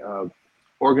couple of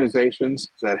organizations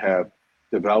that have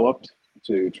developed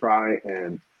to try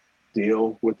and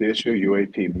deal with the issue.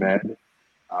 UAP Med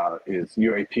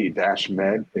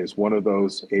UAP-Med is one of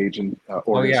those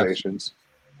organizations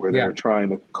where they're trying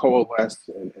to coalesce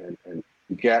and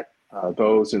get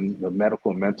those in the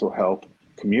medical and mental health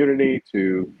community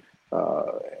to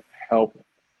help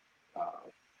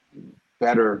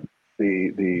better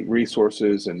the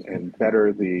resources and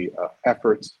better the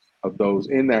efforts of those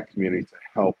in that community to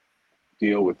help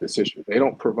deal with this issue. They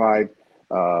don't provide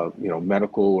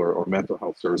medical or mental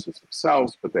health services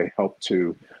themselves, but they help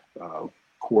to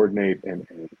coordinate and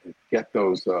get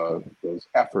those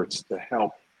efforts to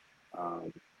help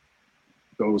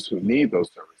those who need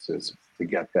those services to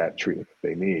get that treatment that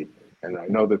they need. And I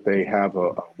know that they have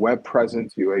a web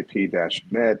presence,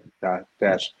 UAP-Med,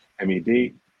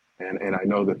 and I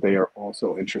know that they are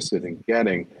also interested in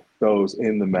getting those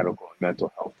in the medical and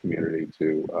mental health community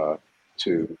to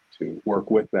work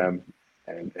with them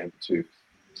and to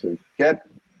get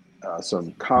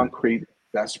some concrete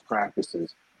best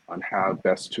practices on how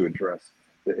best to address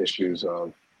the issues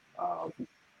of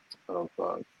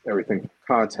everything from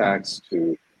contacts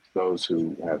to those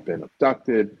who have been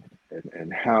abducted,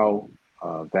 and how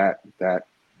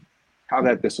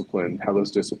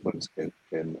those disciplines can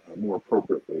more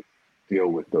appropriately deal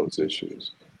with those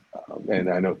issues. And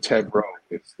I know Ted Rowe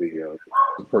is the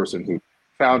person who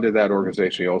founded that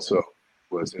organization. He also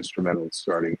was instrumental in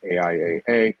starting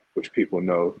AIAA, which people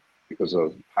know because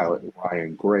of pilot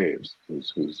Ryan Graves,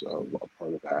 who's a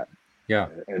part of that. Yeah.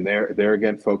 And they're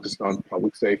again focused on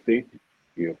public safety.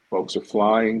 Folks are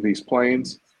flying these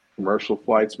planes, commercial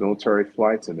flights, military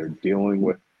flights, and they're dealing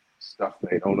with stuff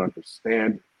they don't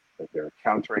understand that they're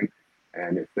encountering.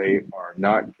 And if they are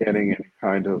not getting any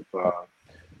kind of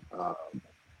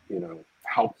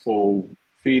helpful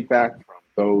feedback from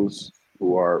those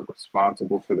who are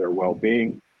responsible for their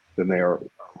well-being, then they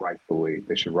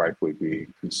should rightfully be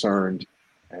concerned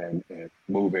and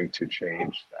moving to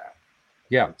change that.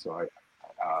 Yeah. So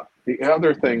the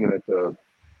other thing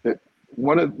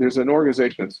there's an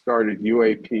organization that started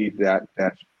UAP-PD,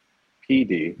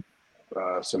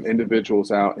 some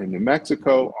individuals out in New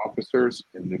Mexico, officers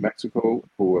in New Mexico,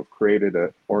 who have created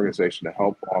an organization to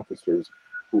help officers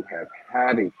who have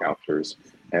had encounters,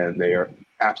 and they are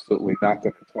absolutely not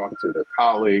going to talk to their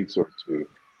colleagues or to,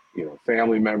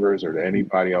 family members or to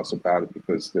anybody else about it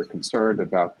because they're concerned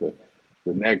about the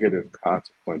negative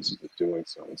consequences of doing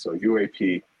so. And so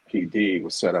UAPPD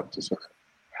was set up to sort of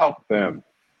help them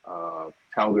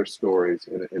tell their stories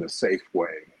in a safe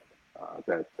way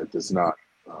that does not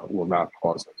will not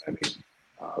cause them any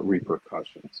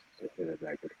repercussions in a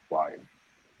negative light.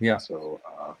 Yeah. So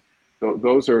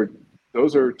those are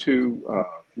two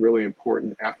really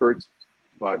important efforts,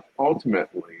 but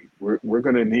ultimately we're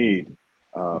going to need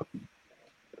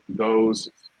those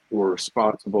who are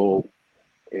responsible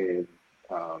in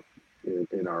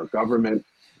our government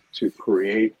to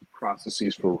create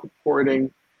processes for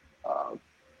reporting,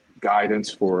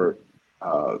 guidance for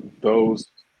those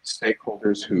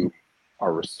stakeholders who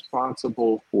are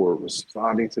responsible for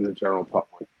responding to the general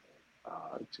public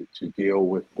to deal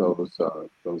with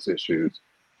those issues,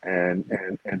 and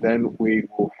then we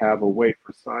will have a way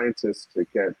for scientists to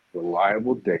get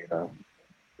reliable data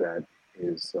that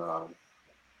is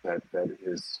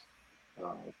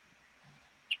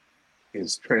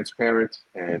transparent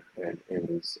and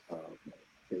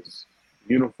is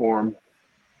uniform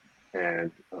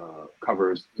and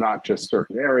covers not just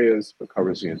certain areas but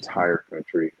covers the entire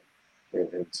country,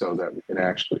 and so that we can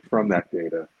actually from that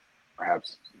data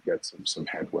perhaps get some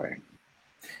headway.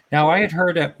 Now, I had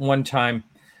heard at one time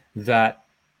that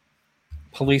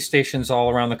police stations all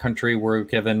around the country were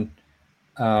given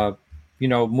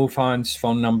MUFON's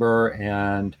phone number,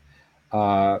 and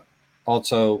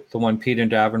also the one Pete in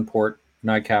Davenport,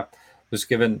 NICAP, was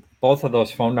given both of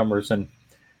those phone numbers. And,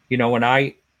 when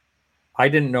I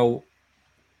didn't know,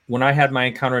 when I had my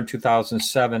encounter in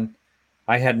 2007,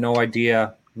 I had no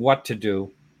idea what to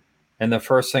do. And the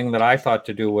first thing that I thought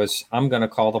to do was, I'm going to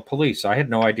call the police. I had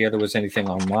no idea there was anything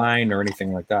online or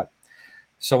anything like that.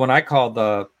 So when I called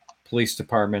the police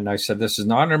department, I said, this is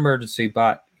not an emergency,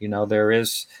 but, there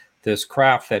is this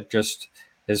craft that just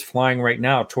is flying right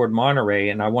now toward Monterey,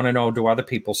 and I want to know, do other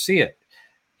people see it?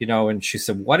 And she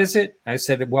said, what is it? I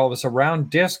said, well, it was a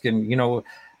round disc, and,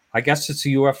 I guess it's a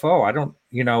UFO. I don't,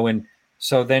 and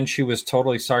so then she was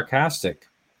totally sarcastic,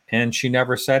 and she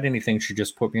never said anything. She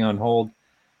just put me on hold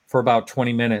for about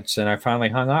 20 minutes, and I finally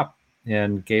hung up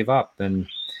and gave up.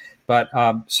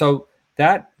 So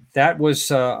that was,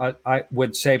 I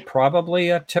would say,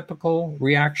 probably a typical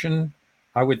reaction.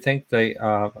 I would think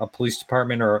a police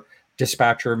department or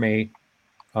dispatcher may,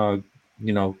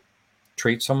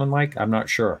 treat someone like. I'm not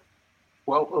sure.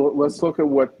 Well, let's look at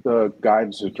what the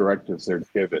guidance or directives they're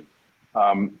given.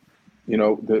 The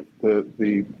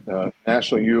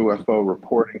National UFO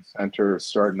Reporting Center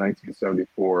started in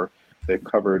 1974. They've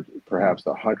covered perhaps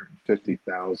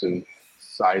 150,000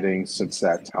 sightings since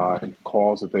that time,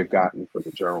 calls that they've gotten from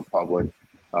the general public,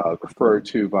 referred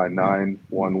to by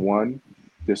 911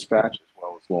 dispatch as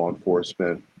well as law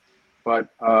enforcement. But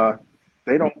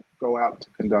they don't go out to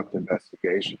conduct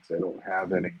investigations. They don't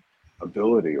have any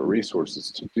ability or resources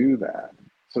to do that.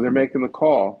 So they're making the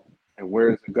call, and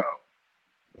where does it go?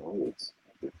 Well,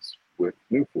 it's with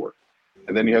Newport.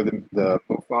 And then you have the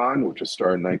MUFON, which was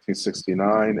started in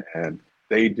 1969, and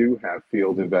they do have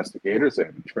field investigators. They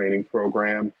have a training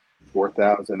program,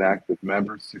 4,000 active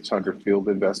members, 600 field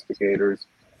investigators,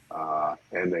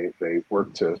 and they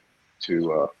work to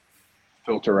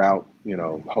filter out,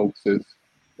 hoaxes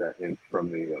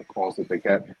from the calls that they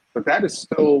get. But that is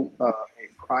still a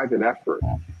private effort.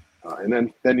 And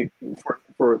then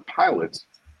for pilots,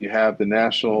 you have the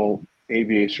National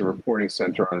Aviation Reporting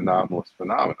Center on Anomalous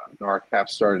Phenomena. NARCAP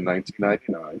started in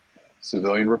 1999,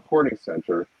 Civilian Reporting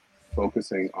Center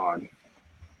focusing on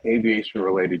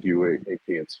aviation-related UAP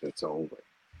incidents only.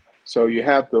 So you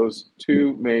have those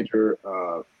two major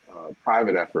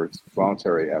private efforts,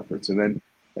 voluntary efforts, and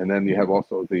then you have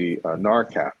also the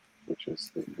NARCAP, which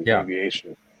is the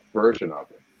aviation version of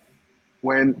it.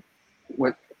 When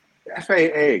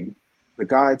FAA, the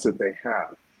guides that they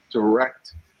have,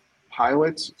 direct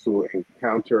pilots who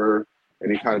encounter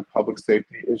any kind of public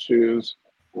safety issues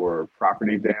or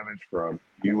property damage from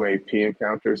UAP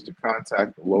encounters to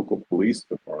contact the local police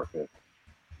department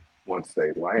once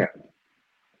they land.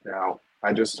 Now,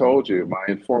 I just told you my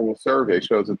informal survey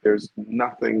shows that there's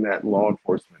nothing that law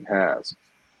enforcement has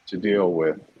to deal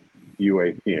with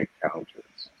UAP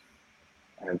encounters.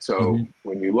 And so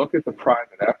when you look at the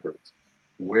private efforts,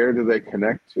 where do they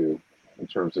connect to in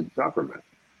terms of government?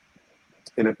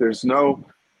 And if there's no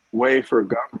way for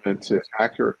government to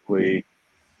accurately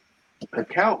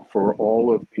account for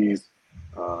all of these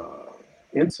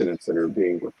incidents that are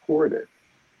being reported,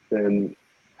 then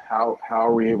how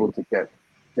are we able to get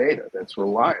data that's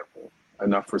reliable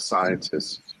enough for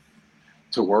scientists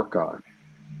to work on?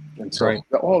 And so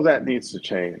all of that needs to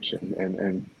change,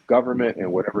 and government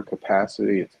in whatever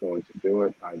capacity it's going to do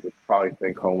it. I would probably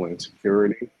think Homeland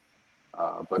Security,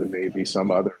 but it may be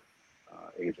some other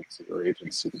agency or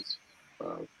agencies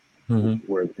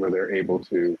where they're able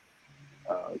to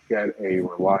get a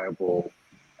reliable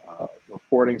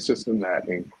reporting system that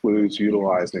includes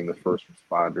utilizing the first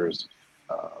responders,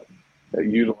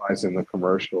 utilizing the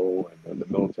commercial and the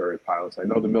military pilots. I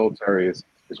know the military is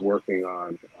working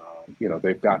on,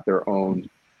 they've got their own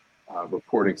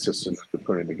reporting system that they're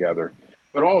putting together.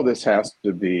 But all of this has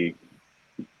to be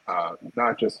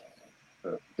not just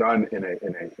done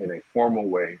in a formal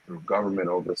way through government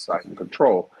oversight and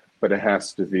control, but it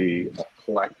has to be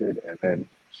collected and then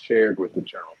shared with the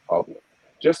general public,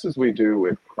 just as we do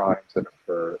with crimes that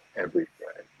occur every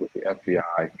day with the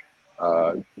FBI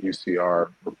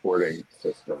UCR reporting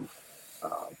system.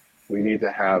 We need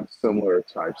to have similar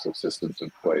types of systems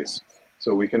in place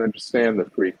so we can understand the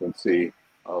frequency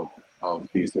of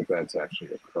these events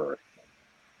actually occurring.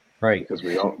 Right. Because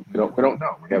we don't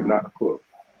know. We have not a clue.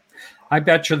 I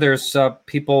bet you there's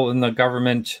people in the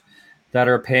government that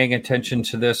are paying attention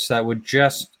to this that would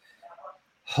just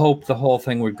hope the whole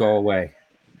thing would go away.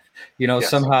 Yes.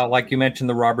 Somehow, like you mentioned,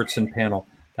 the Robertson panel,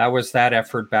 that was that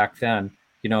effort back then.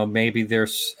 Maybe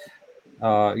there's,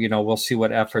 we'll see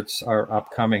what efforts are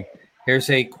upcoming. Here's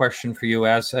a question for you,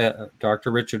 as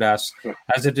Dr. Richard asks,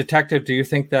 as a detective, do you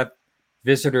think that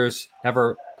visitors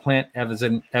ever plant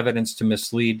evidence to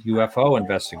mislead UFO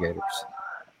investigators?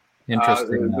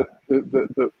 Interesting.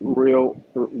 The real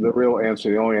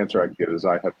answer, the only answer I give is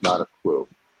I have not a clue.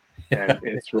 And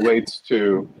it relates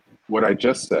to what I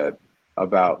just said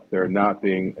about there not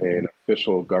being an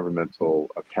official governmental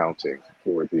accounting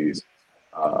for these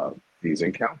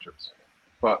encounters.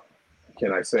 But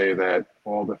can I say that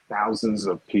all the thousands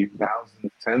of people,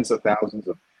 tens of thousands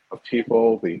of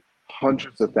people, the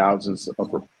hundreds of thousands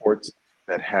of reports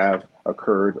that have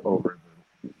occurred over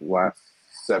the last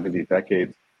 70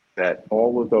 decades, that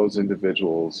all of those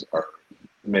individuals are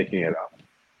making it up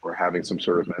or having some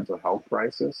sort of mental health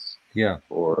crisis? Yeah.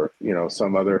 Or,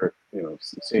 some other,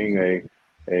 seeing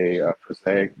a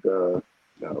prosaic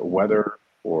weather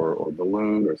or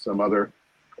balloon or some other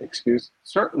excuse.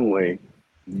 Certainly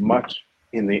much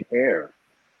in the air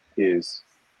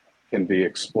can be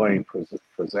explained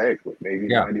prosaically, maybe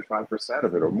 95%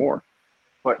 of it or more.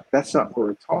 But that's not what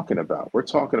we're talking about. We're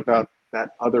talking about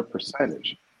that other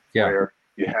percentage where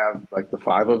you have like the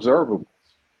 5 observables.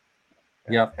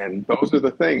 Yeah. And those are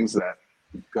the things that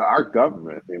our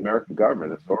government, the American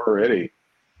government, has already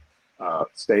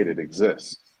stated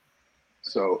exist.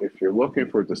 So if you're looking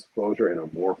for disclosure in a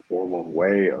more formal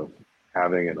way of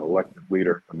having an elected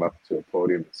leader come up to a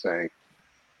podium and saying,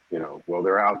 well,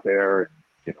 they're out there,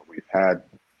 we've had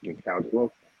encounters.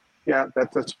 Well, yeah,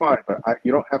 that's fine, but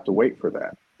you don't have to wait for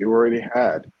that. You already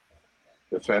had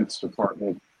Defense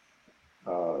Department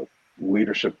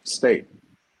leadership state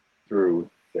through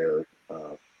their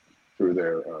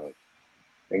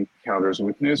encounters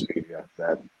with news media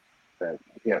that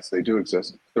yes, they do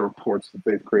exist. The reports that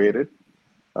they've created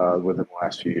within the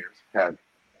last few years had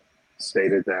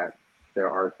stated that there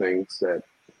are things that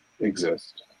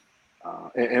exist.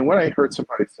 And what I heard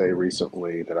somebody say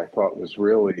recently that I thought was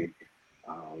really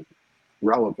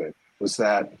relevant was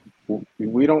that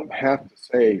we don't have to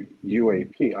say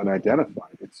UAP,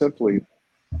 unidentified. It's simply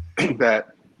that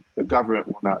the government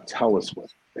will not tell us what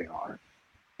they are,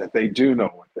 that they do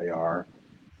know what they are,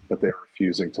 but they're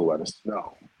refusing to let us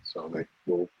know. So they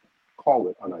will call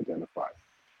it unidentified.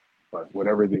 But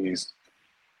whatever these,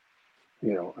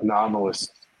 anomalous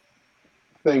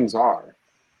things are,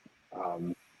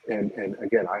 and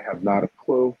again, I have not a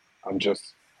clue. I'm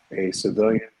just a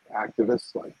civilian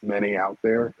activist, like many out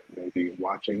there that may be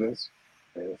watching this.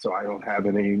 And so I don't have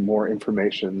any more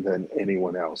information than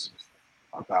anyone else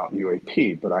about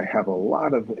UAP, but I have a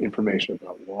lot of information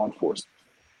about law enforcement.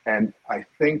 And I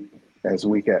think as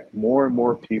we get more and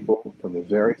more people from the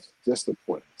various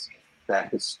disciplines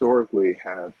that historically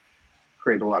have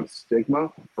created a lot of stigma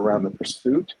around the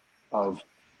pursuit of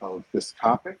this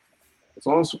topic, as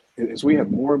long as we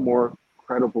have more and more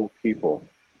credible people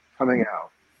coming out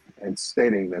and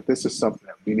stating that this is something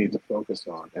that we need to focus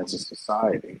on as a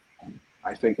society,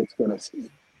 I think it's going to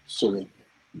sort of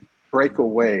break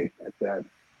away at that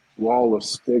wall of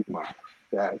stigma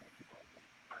that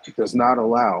does not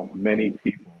allow many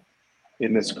people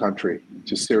in this country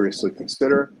to seriously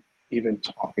consider even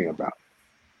talking about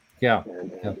it. Yeah.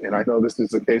 And I know this is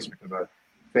the case because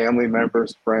family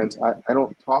members, friends, I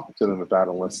don't talk to them about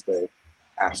it unless they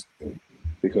ask me,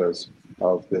 because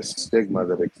of this stigma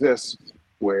that exists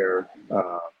where,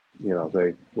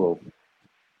 they will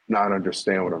not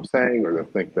understand what I'm saying, or they'll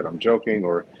think that I'm joking,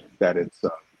 or that it's,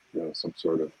 some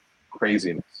sort of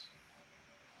craziness.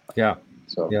 Yeah.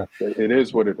 So yeah. It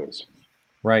is what it is.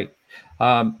 Right.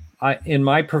 In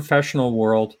my professional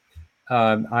world,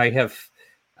 I have,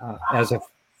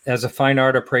 as a fine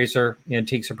art appraiser,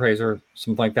 antiques appraiser,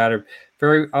 something like that,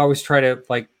 I always try to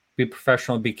be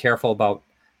professional and be careful about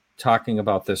talking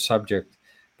about this subject.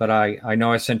 But I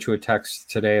know I sent you a text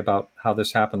today about how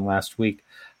this happened last week.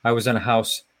 I was in a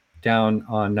house down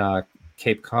on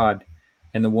Cape Cod,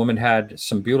 and the woman had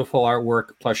some beautiful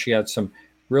artwork. Plus she had some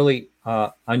really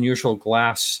unusual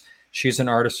glass. She's an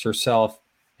artist herself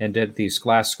and did these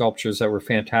glass sculptures that were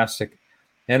fantastic.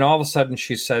 And all of a sudden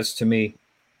she says to me,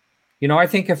 I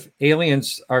think if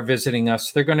aliens are visiting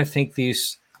us, they're going to think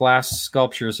these glass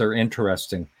sculptures are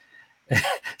interesting.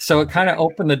 So it kind of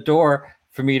opened the door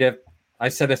for me I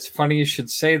said, it's funny you should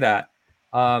say that.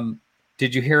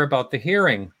 Did you hear about the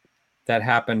hearing that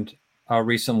happened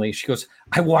recently? She goes,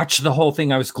 I watched the whole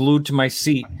thing. I was glued to my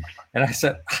seat. And I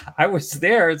said, I was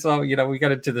there. So, we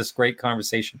got into this great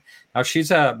conversation. Now,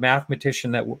 she's a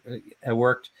mathematician that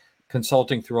worked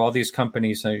consulting through all these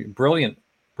companies, a brilliant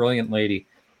lady.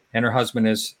 And her husband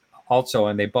is also,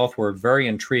 and they both were very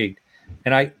intrigued.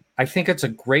 And I think it's a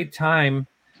great time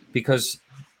because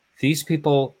these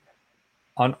people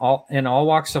in all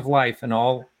walks of life and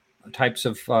all types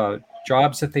of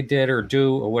jobs that they did or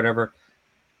do or whatever,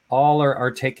 all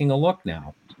are taking a look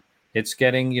now. It's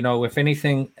getting, if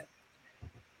anything,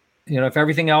 if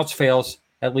everything else fails,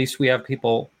 at least we have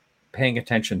people paying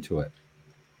attention to it.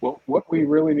 Well, what we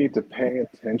really need to pay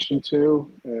attention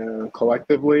to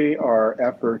collectively are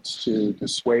efforts to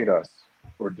dissuade us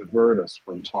or divert us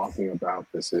from talking about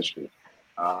this issue.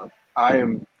 I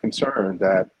am concerned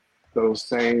that those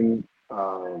same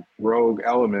rogue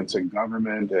elements in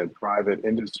government and private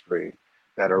industry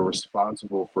that are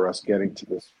responsible for us getting to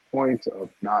this point of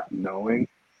not knowing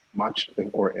much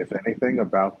or if anything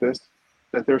about this,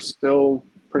 that they're still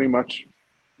pretty much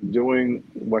doing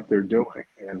what they're doing.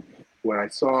 And when I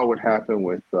saw what happened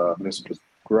with Mr.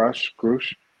 Grush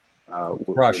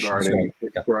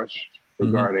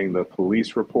regarding the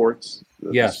police reports,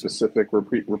 the specific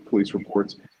police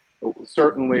reports,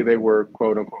 certainly they were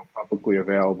quote unquote publicly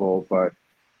available, but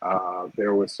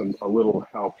there was a little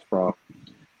help from,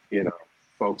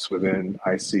 folks within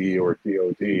IC or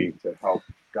DOD to help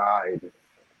guide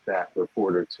that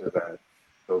reporter to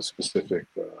those specific,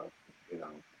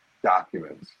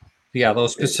 documents. Yeah,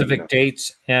 those specific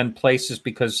dates and places,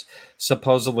 because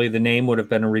supposedly the name would have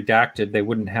been redacted. They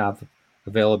wouldn't have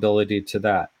availability to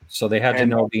that. So they had to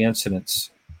know the incidents.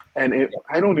 And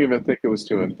I don't even think it was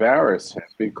to embarrass him,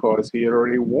 because he had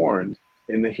already warned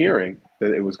in the hearing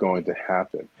that it was going to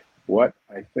happen. What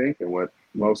I think, and what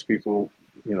most people,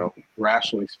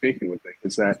 rationally speaking would think,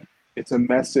 is that it's a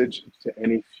message to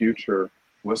any future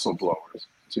whistleblowers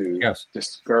to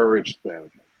discourage them.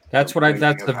 That's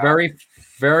the very,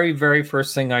 very, very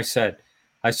first thing I said.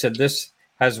 I said, this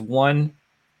has one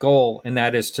goal, and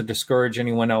that is to discourage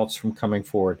anyone else from coming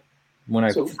forward. When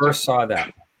I first saw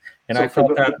that, and I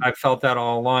felt that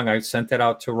all along. I sent that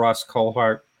out to Ross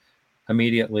Colhart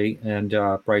immediately and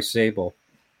Bryce Zabel,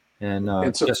 and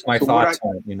just my thoughts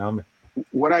on it.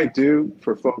 What I do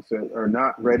for folks that are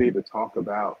not ready to talk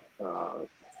about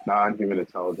non-human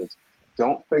intelligence,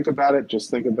 don't think about it.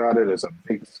 Just think about it as a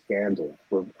big scandal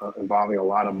involving a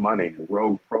lot of money, and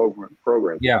rogue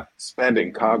programs,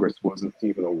 spending Congress wasn't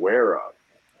even aware of.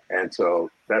 And so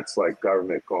that's like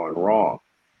government going wrong.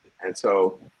 And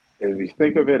so if you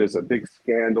think of it as a big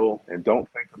scandal and don't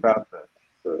think about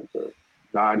the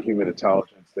non-human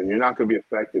intelligence, then you're not going to be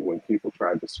affected when people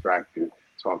try to distract you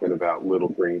talking about little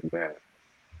green men.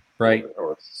 Right.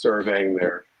 Or surveying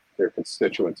their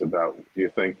constituents about, do you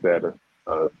think that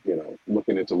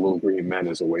looking into little green men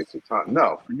is a waste of time?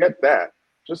 No, forget that.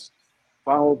 Just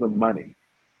follow the money.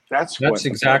 That's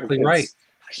exactly right.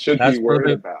 Should be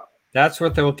worried about. That's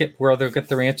what they'll get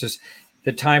their answers.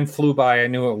 The time flew by. I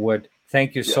knew it would.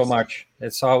 Thank you so much.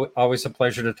 It's always a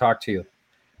pleasure to talk to you.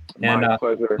 My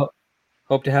pleasure.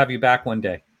 Hope to have you back one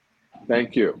day.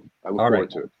 Thank you. I look forward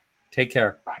to it. Take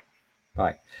care.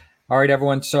 Bye. All right,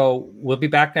 everyone. So we'll be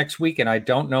back next week, and I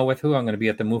don't know with who. I'm going to be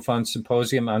at the MUFON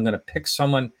Symposium. I'm going to pick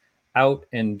someone out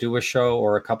and do a show,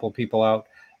 or a couple of people out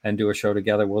and do a show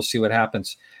together. We'll see what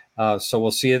happens. So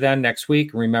we'll see you then next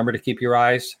week. Remember to keep your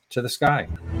eyes to the sky.